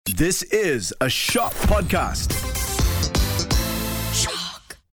This is a Shock podcast.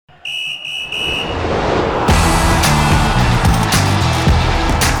 Shock.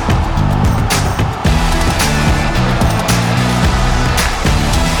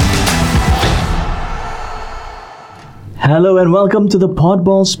 Hello and welcome to the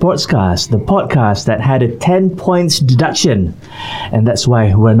Podball Sportscast, the podcast that had a 10 points deduction. And that's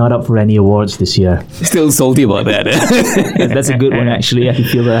why we're not up for any awards this year. Still salty about that. That's a good one, actually. I can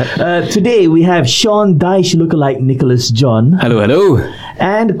feel that. Today we have Sean Dyche lookalike Nicholas John. Hello.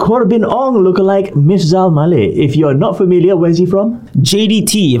 And Corbin Ong lookalike Mifzal Maleh. If you're not familiar, where's he from?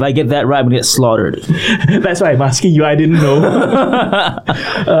 JDT, if I get that right, I'm going to get slaughtered. That's why I'm asking you, I didn't know.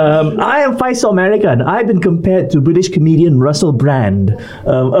 I am Faisal American. I've been compared to British comedian Russell Brand.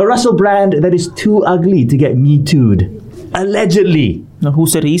 A Russell Brand that is too ugly to get Me Too'd. Allegedly. Now, who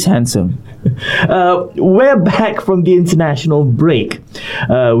said he's handsome? We're back from the international break,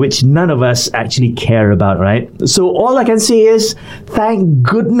 which none of us actually care about, right? So all I can say is, thank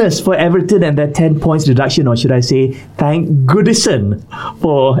goodness for Everton and their 10 points deduction, or should I say, thank goodison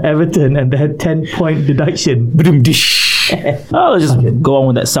for Everton and their 10-point deduction. Oh, let's just go on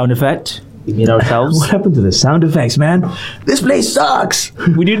with that sound effect. We made ourselves. What happened to the sound effects, man? This place sucks!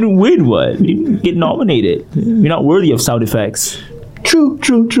 We didn't win one. We didn't get nominated. We're not worthy of sound effects. True.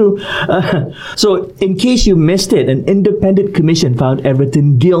 So, in case you missed it, an independent commission found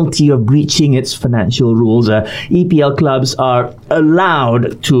Everton guilty of breaching its financial rules. EPL clubs are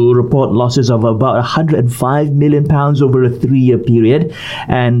allowed to report losses of about £105 million over a 3-year period.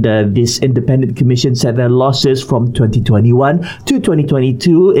 And this independent commission said their losses from 2021 to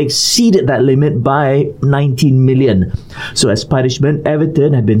 2022 exceeded that limit by 19 million. So, as punishment,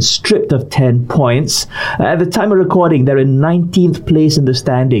 Everton had been stripped of 10 points. At the time of recording, they're in 19th place in the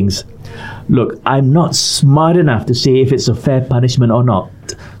standings. Look, I'm not smart enough to say if it's a fair punishment or not.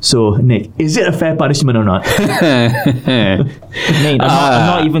 So, Nick, is it a fair punishment or not? Mate, I'm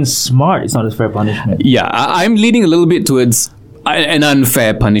not even smart. It's not a fair punishment. Yeah, I'm leaning a little bit towards an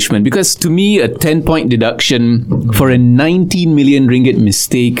unfair punishment, because to me a 10-point deduction for a 19 million ringgit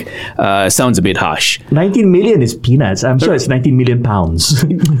mistake sounds a bit harsh. 19 million is peanuts. I'm sure it's 19 million pounds.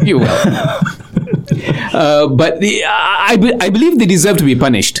 You will. But I believe they deserve to be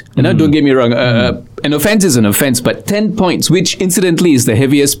punished. Don't get me wrong. An offence is an offence, but 10 points, which incidentally is the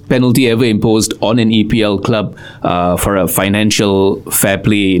heaviest penalty ever imposed on an EPL club for a financial fair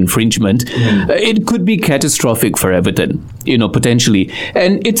play infringement, it could be catastrophic for Everton, potentially.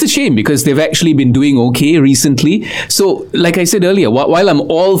 And it's a shame because they've actually been doing okay recently. So, like I said earlier, while I'm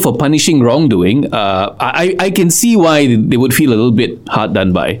all for punishing wrongdoing, I can see why they would feel a little bit hard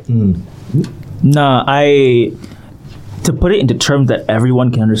done by. Nah, to put it into terms that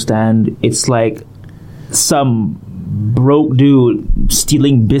everyone can understand, it's like some broke dude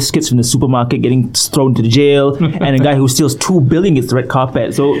stealing biscuits from the supermarket getting thrown to jail, and a guy who steals 2 billion gets the red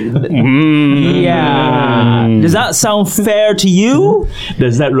carpet. So, yeah. Does that sound fair to you?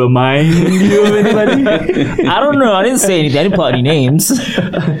 Does that remind you of anybody? I don't know. I didn't say anything. I didn't put any names.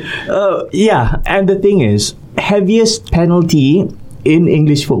 Yeah, and the thing is, heaviest penalty in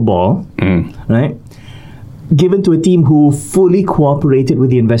English football, right? Given to a team who fully cooperated with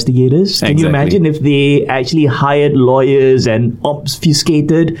the investigators. Can you imagine if they actually hired lawyers and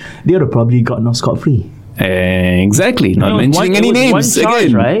obfuscated? They would have probably gotten off scot-free. Exactly. Not mentioning any names. One charge,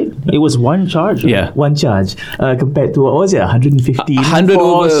 again. Right? It was one charge. Right? Yeah. One charge compared to, what was it, 115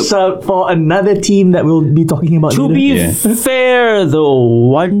 for another team that we'll be talking about To later. be fair, though,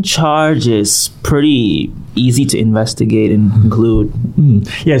 one charge is pretty easy to investigate and conclude.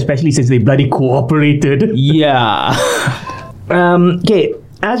 Yeah, especially since they bloody cooperated. Yeah. Okay.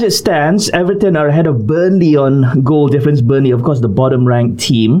 As it stands, Everton are ahead of Burnley on goal difference. Burnley, of course, the bottom-ranked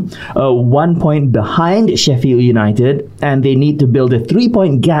team, 1 point behind Sheffield United, and they need to build a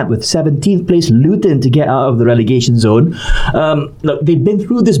 3-point gap with 17th place Luton to get out of the relegation zone. Look, they've been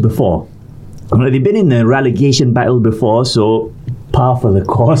through this before. They've been in a relegation battle before, so par for the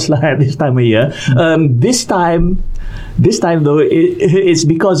course at this time of year. This time though, it's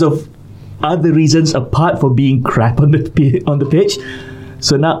because of other reasons apart from being crap on the pitch.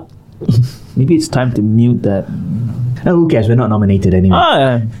 So now, maybe it's time to mute that. Who cares? We're not nominated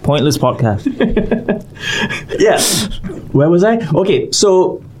anyway. Pointless podcast. Yeah. Where was I? Okay,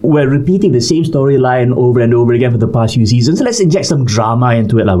 so we're repeating the same storyline over and over again for the past few seasons. So let's inject some drama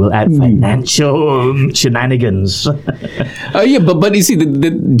into it. We'll add financial shenanigans. Yeah, but you see,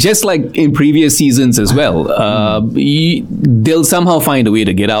 just like in previous seasons as well, they'll somehow find a way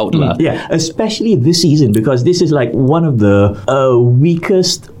to get out. Yeah, especially this season, because this is like one of the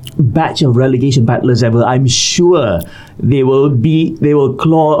weakest batch of relegation battlers ever. I'm sure they will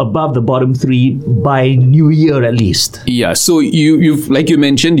claw above the bottom three by New Year at least. Yeah, so you've like you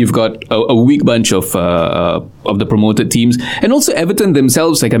mentioned, you've got a weak bunch of the promoted teams, and also Everton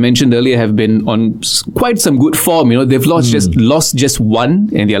themselves, like I mentioned earlier, have been on quite some good form. They've lost just one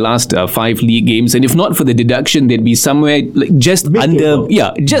in their last 5 league games, and if not for the deduction, they'd be somewhere like just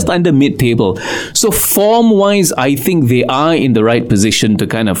mid-table. under mid-table. So form-wise, I think they are in the right position to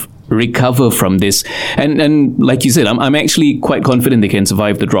kind of recover from this, and like you said, I'm actually quite confident they can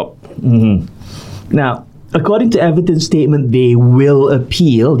survive the drop. Now, according to Everton's statement, they will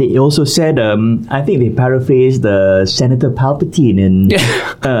appeal. They also said, I think they paraphrased Senator Palpatine in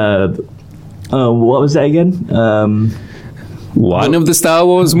what was that again? One of the Star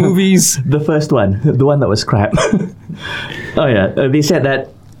Wars movies. The first one, the one that was crap. They said that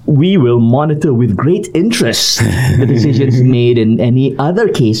we will monitor with great interest the decisions made in any other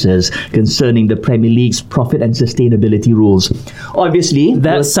cases concerning the Premier League's profit and sustainability rules. Obviously,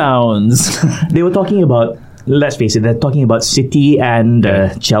 That sounds... they were talking about, let's face it, they're talking about City and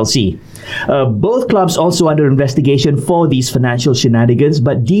Chelsea. Both clubs also under investigation for these financial shenanigans,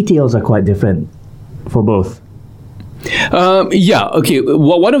 but details are quite different for both. Okay.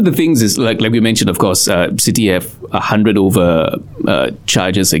 One of the things is like we mentioned, of course, City have 100 over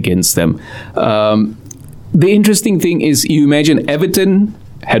charges against them. The interesting thing is, you imagine Everton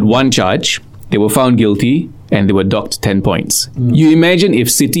had 1 charge, they were found guilty, and they were docked 10 points. You imagine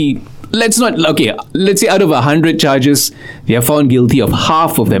if City, let's say out of 100 charges, they are found guilty of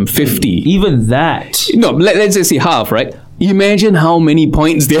half of them, 50. Even that. No, let's just say half, right? Imagine how many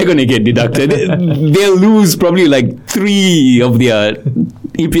points they're going to get deducted. They'll lose probably like 3 of their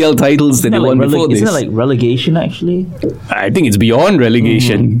EPL titles that they won before this. Isn't it like relegation, actually? I think it's beyond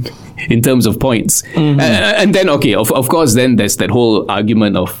relegation in terms of points. And then, of course, then there's that whole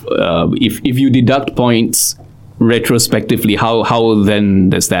argument of if you deduct points retrospectively, how then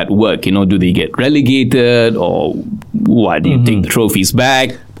does that work? Do they get relegated, or what? Do you take the trophies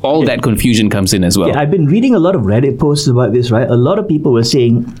back? All that confusion comes in as well. Yeah, I've been reading a lot of Reddit posts about this, right? A lot of people were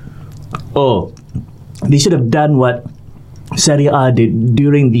saying, they should have done what Serie A did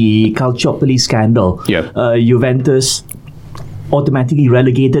during the Calciopoli scandal. Yeah. Juventus automatically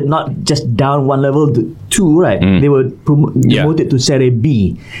relegated, not just down 1 level to 2, right? They were demoted to Serie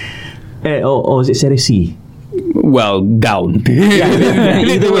B. Or was it Serie C? Well, down.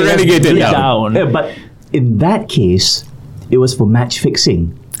 They were relegated down. But in that case, it was for match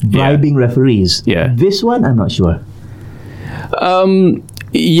fixing, bribing referees. Yeah. This one, I'm not sure. I mean,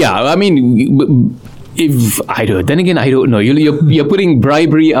 I don't know. You're putting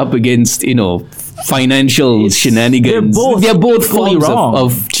bribery up against financial shenanigans. They're both forms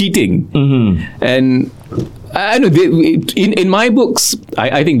of cheating. And I know in my books,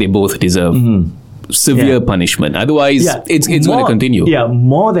 I think they both deserve severe punishment. Otherwise, it's going to continue. Yeah,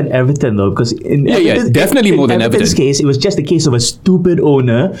 more than Everton though, because definitely more than Everton's Everton. case, it was just a case of a stupid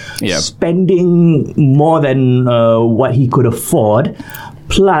owner spending more than what he could afford.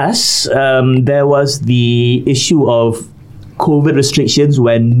 Plus, there was the issue of COVID restrictions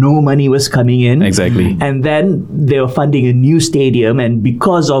when no money was coming in. Exactly. And then they were funding a new stadium, and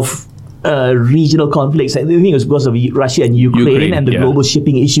because of regional conflicts, I think it was because of Russia and Ukraine and the global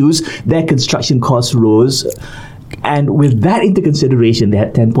shipping issues, their construction costs rose. And with that into consideration, they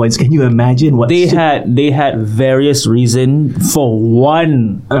had 10 points. Can you imagine what they had various reason for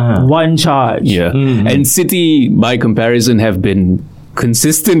one charge? Yeah. And City, by comparison, have been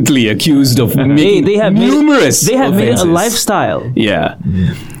consistently accused of making numerous They have made it a offenses. lifestyle. Yeah.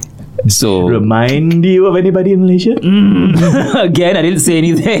 So remind you of anybody in Malaysia? Again, I didn't say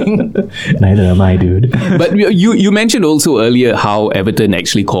anything. Neither am I, dude. But you mentioned also earlier how Everton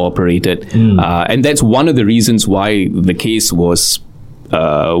actually cooperated, and that's one of the reasons why the case was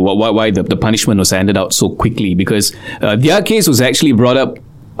why the punishment was handed out so quickly, because their case was actually brought up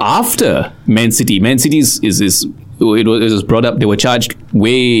after Man City. Man City's it was brought up. They were charged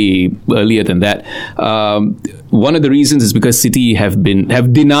way earlier than that. One of the reasons is because City have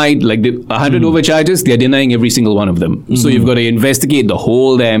denied like the 100 over charges. They're denying every single one of them. So you've got to investigate the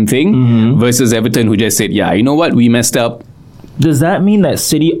whole damn thing. Versus Everton, who just said, "Yeah, you know what? We messed up." Does that mean that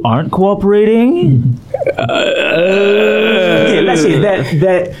City aren't cooperating? Okay, let's say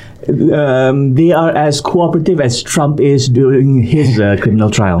that They are as cooperative as Trump is during his criminal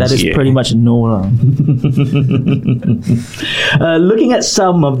trials. That is pretty much no. Looking at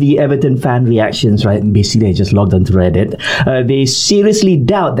some of the Everton fan reactions, right? Basically, I just logged onto Reddit. They seriously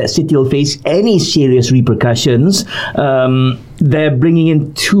doubt that City will face any serious repercussions. They're bringing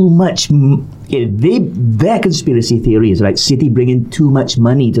in too much. Their conspiracy theory is like City bringing too much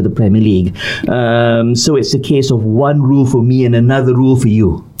money to the Premier League. So it's a case of one rule for me and another rule for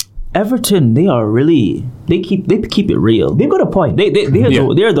you. Everton, they keep it real. They've got a point. They're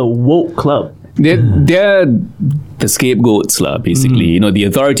the woke club. They're the scapegoats, basically. The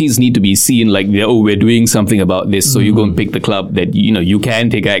authorities need to be seen like, we're doing something about this, so you go and pick the club that, you can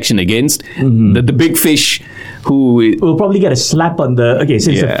take action against. The big fish who will probably get a slap on the... Okay,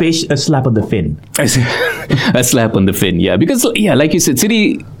 so it's a fish, a slap on the fin. A slap on the fin, yeah. Because, like you said,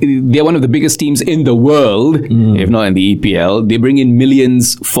 City, they're one of the biggest teams in the world, if not in the EPL. They bring in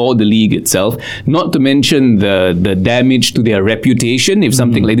millions for the league itself. Not to mention the damage to their reputation if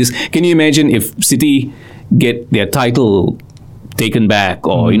something like this... Can you imagine if City get their title taken back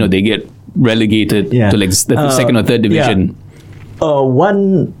or, they get relegated to like the second or third division?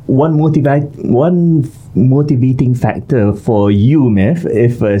 One motivating factor for you, Miff,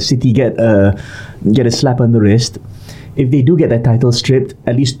 if City get a slap on the wrist, if they do get their title stripped,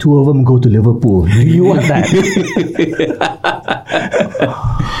 at least two of them go to Liverpool. You want that?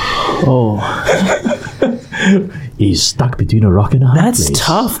 He's stuck between a rock and a hard place. That's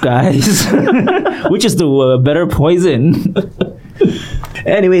tough, guys. Which is the better poison?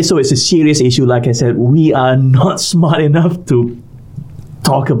 Anyway, so it's a serious issue. Like I said, we are not smart enough to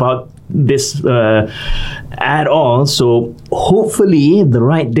talk about this at all. So hopefully the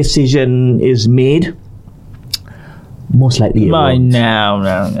right decision is made. Most likely it won't. No.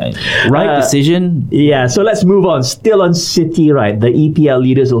 Right decision? Yeah, so let's move on. Still on City, right? The EPL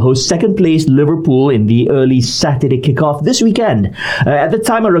leaders will host second place Liverpool in the early Saturday kickoff this weekend. At the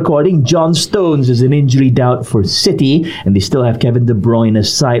time of recording, John Stones is an injury doubt for City, and they still have Kevin De Bruyne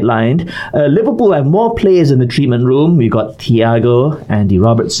sidelined. Liverpool have more players in the treatment room. We've got Thiago, Andy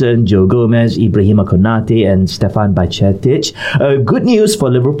Robertson, Joe Gomez, Ibrahima Konate, and Stefan Bajcetic. Good news for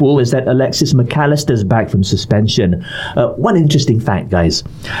Liverpool is that Alexis McAllister is back from suspension. One interesting fact, guys.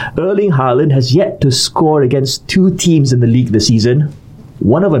 Erling Haaland has yet to score against two teams in the league this season.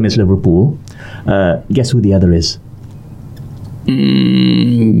 One of them is Liverpool. Guess who the other is?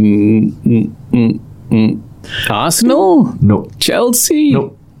 Arsenal? No. Chelsea?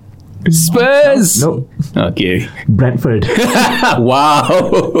 No. Spurs? No. Okay. Brentford. Wow.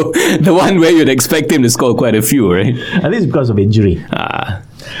 The one where you'd expect him to score quite a few, right? I think it's because of injury.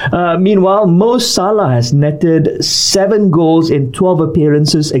 Meanwhile, Mo Salah has netted 7 goals in 12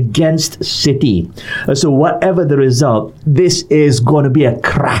 appearances against City. So whatever the result, this is going to be a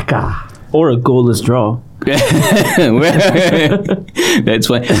cracker. Or a goalless draw. That's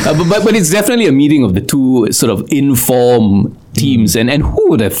fine. But it's definitely a meeting of the two sort of in-form teams. And who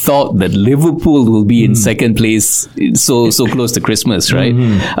would have thought that Liverpool will be in second place so close to Christmas, right?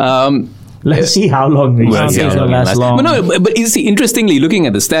 Let's see how long they last long. But you see, interestingly, looking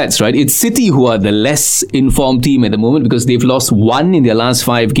at the stats, right, it's City who are the less informed team at the moment because they've lost 1 in their last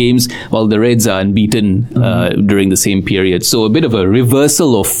 5 games, while the Reds are unbeaten during the same period. So a bit of a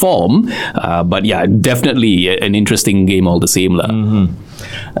reversal of form, but yeah, definitely an interesting game all the same.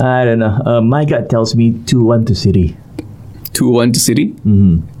 I don't know. My gut tells me 2-1 to City. 2-1 to City?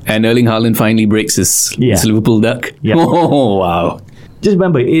 And Erling Haaland finally breaks his Liverpool duck? Yeah. Oh, wow. Just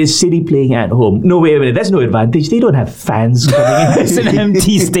remember, is City playing at home? No, wait a minute. That's no advantage. They don't have fans coming in. It's an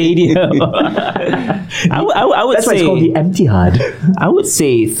empty stadium. I would that's say... why it's called the empty hard. I would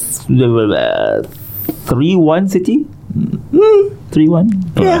say 3-1 City.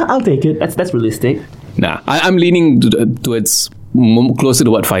 3-1. Yeah, I'll take it. That's realistic. Nah, I'm leaning towards... closer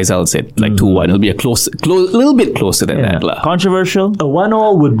to what Faisal said, like 2-1. It'll be a little bit closer than that. Controversial? A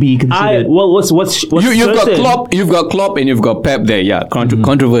 1-1 would be considered. What's you've got Klopp, and you've got Pep there. Yeah,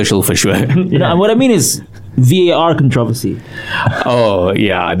 controversial for sure. What I mean is VAR controversy. Oh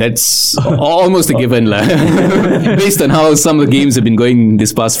yeah, that's almost a given, based on how some of the games have been going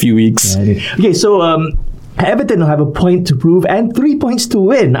this past few weeks. Okay, so Everton will have a point to prove and 3 points to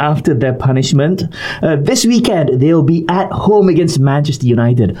win after their punishment. This weekend, they'll be at home against Manchester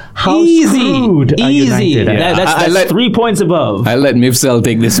United. How screwed are United? Yeah. That's 3 points above. I'll let Mifsal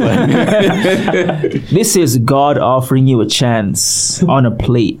take this one. This is God offering you a chance on a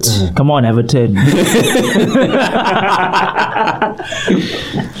plate. Come on, Everton.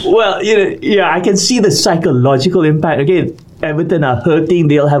 Well, I can see the psychological impact. Again, Everton are hurting.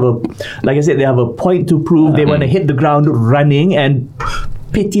 They'll have they have a point to prove. They want to hit the ground running, and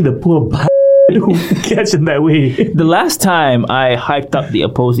pity the poor who gets in that way. The last time I hyped up the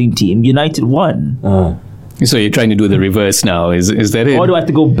opposing team, United won. So you're trying to do the reverse now, is that it? Or do I have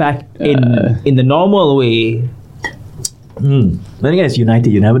to go back in the normal way? Then again, it's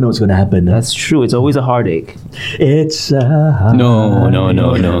United. You never know what's going to happen. That's true. It's always a heartache. It's a No.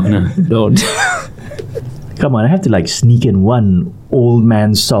 Don't. Come on, I have to like sneak in one old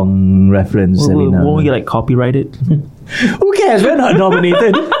man song reference. Won't we get like copyrighted? Who cares? We're not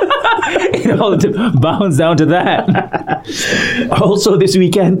nominated. It all bounds down to that. Also this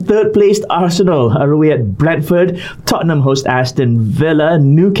weekend, third placed Arsenal are away at Brentford. Tottenham host Aston Villa.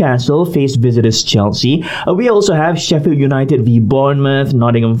 Newcastle face visitors Chelsea. We also have Sheffield United v Bournemouth.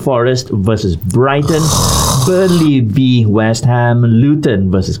 Nottingham Forest versus Brighton. Burnley v West Ham.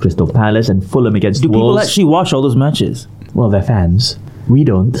 Luton versus Crystal Palace. And Fulham against Do Wolves. people actually watch all those matches? Well, they're fans. We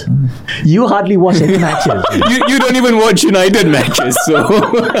don't. You hardly watch any matches. You don't even watch United matches, so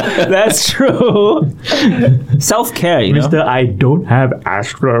That's true. Self-care, you know. Mister, I don't have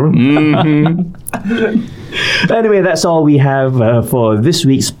Astro. Anyway, that's all we have for this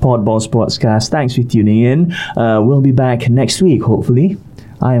week's Podball Sportscast. Thanks for tuning in. We'll be back next week, hopefully.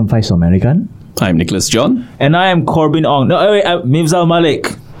 I am Faisal American. I'm Nicholas John. And I am Corbin Ong. No, wait, Mifzal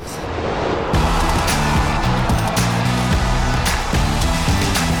Malik.